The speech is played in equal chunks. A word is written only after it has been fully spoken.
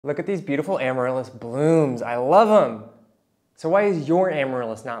Look at these beautiful Amaryllis blooms. I love them. So why is your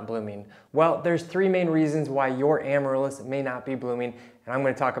Amaryllis not blooming? Well, there's three main reasons why your Amaryllis may not be blooming, and I'm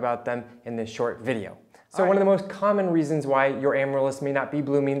going to talk about them in this short video. So one of the most common reasons why your Amaryllis may not be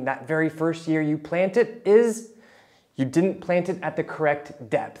blooming that very first year you plant it is you didn't plant it at the correct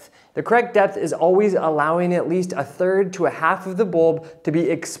depth. The correct depth is always allowing at least a third to a half of the bulb to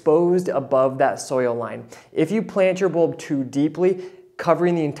be exposed above that soil line. If you plant your bulb too deeply,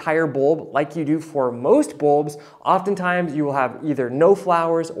 covering the entire bulb like you do for most bulbs, oftentimes you will have either no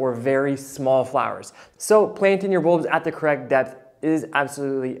flowers or very small flowers. So planting your bulbs at the correct depth is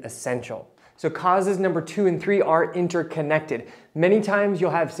absolutely essential. So causes number 2 and 3 are interconnected. Many times you'll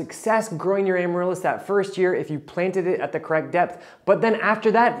have success growing your Amaryllis that first year if you planted it at the correct depth, but then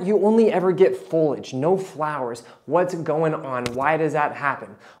after that you only ever get foliage, no flowers. What's going on? Why does that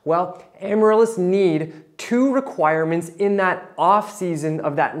happen? Well, Amaryllis need 2 requirements in that off season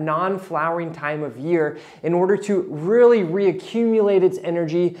of that non-flowering time of year in order to really reaccumulate its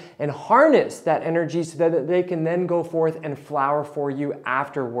energy and harness that energy so that they can then go forth and flower for you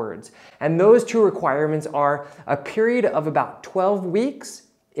afterwards. And those 2 requirements are a period of about 12 weeks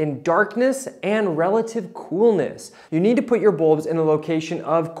in darkness and relative coolness. You need to put your bulbs in a location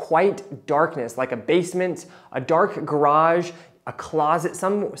of quite darkness, like a basement, a dark garage, a closet,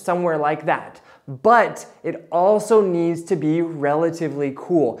 somewhere like that. But it also needs to be relatively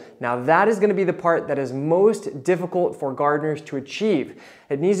cool. Now that is going to be the part that is most difficult for gardeners to achieve.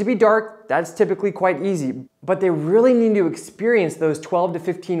 It needs to be dark, that's typically quite easy, but they really need to experience those 12 to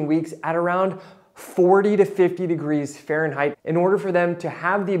 15 weeks at around 40 to 50 degrees Fahrenheit in order for them to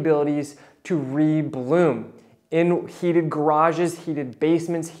have the abilities to rebloom. In heated garages, heated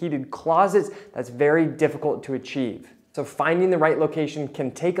basements, heated closets, that's very difficult to achieve. So finding the right location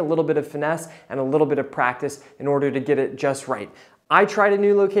can take a little bit of finesse and a little bit of practice in order to get it just right. I tried a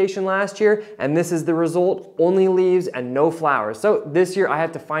new location last year and this is the result, only leaves and no flowers. So this year I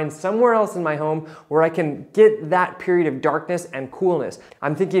had to find somewhere else in my home where I can get that period of darkness and coolness.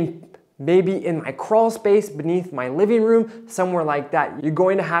 I'm thinking maybe in my crawl space beneath my living room, somewhere like that. You're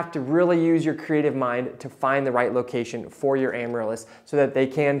going to have to really use your creative mind to find the right location for your Amaryllis so that they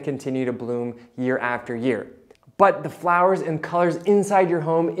can continue to bloom year after year. But the flowers and colors inside your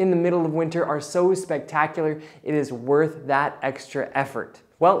home in the middle of winter are so spectacular, it is worth that extra effort.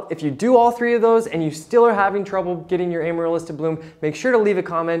 Well, if you do all 3 of those and you still are having trouble getting your Amaryllis to bloom, make sure to leave a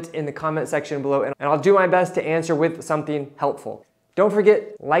comment in the comment section below and I'll do my best to answer with something helpful. Don't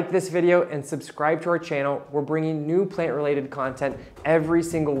forget, like this video and subscribe to our channel. We're bringing new plant-related content every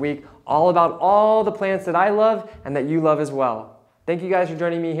single week, all about all the plants that I love and that you love as well. Thank you guys for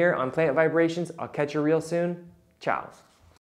joining me here on Plant Vibrations. I'll catch you real soon. Ciao.